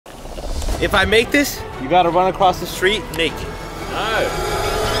If I make this, you gotta run across the street naked. No.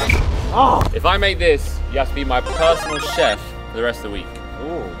 Oh. If I make this, you have to be my personal chef for the rest of the week.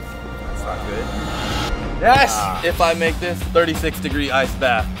 Ooh, that's not good. Yes! If I make this, 36-degree ice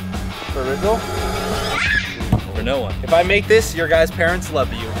bath. For Rizzo? For no one. If I make this, your guys' parents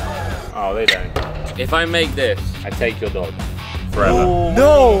love you. Oh, they don't. If I make this, I take your dog. Forever. Oh,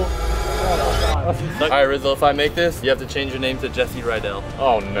 no! Alright, Rizzo, if I make this, you have to change your name to Jesse Rydell.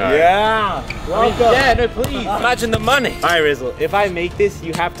 Oh, no. Yeah! Yeah, no, please. Imagine the money. Alright, Rizzo, if I make this,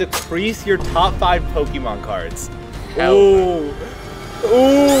 you have to crease your top 5 Pokemon cards. Hell. Ooh!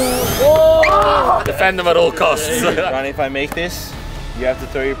 Oh. Defend them at all costs. Ronnie, if I make this, you have to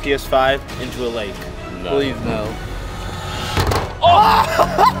throw your PS5 into a lake. No. Please, no.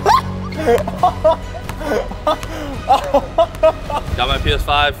 Got my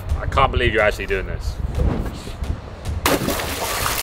PS5. I can't believe you're actually doing this.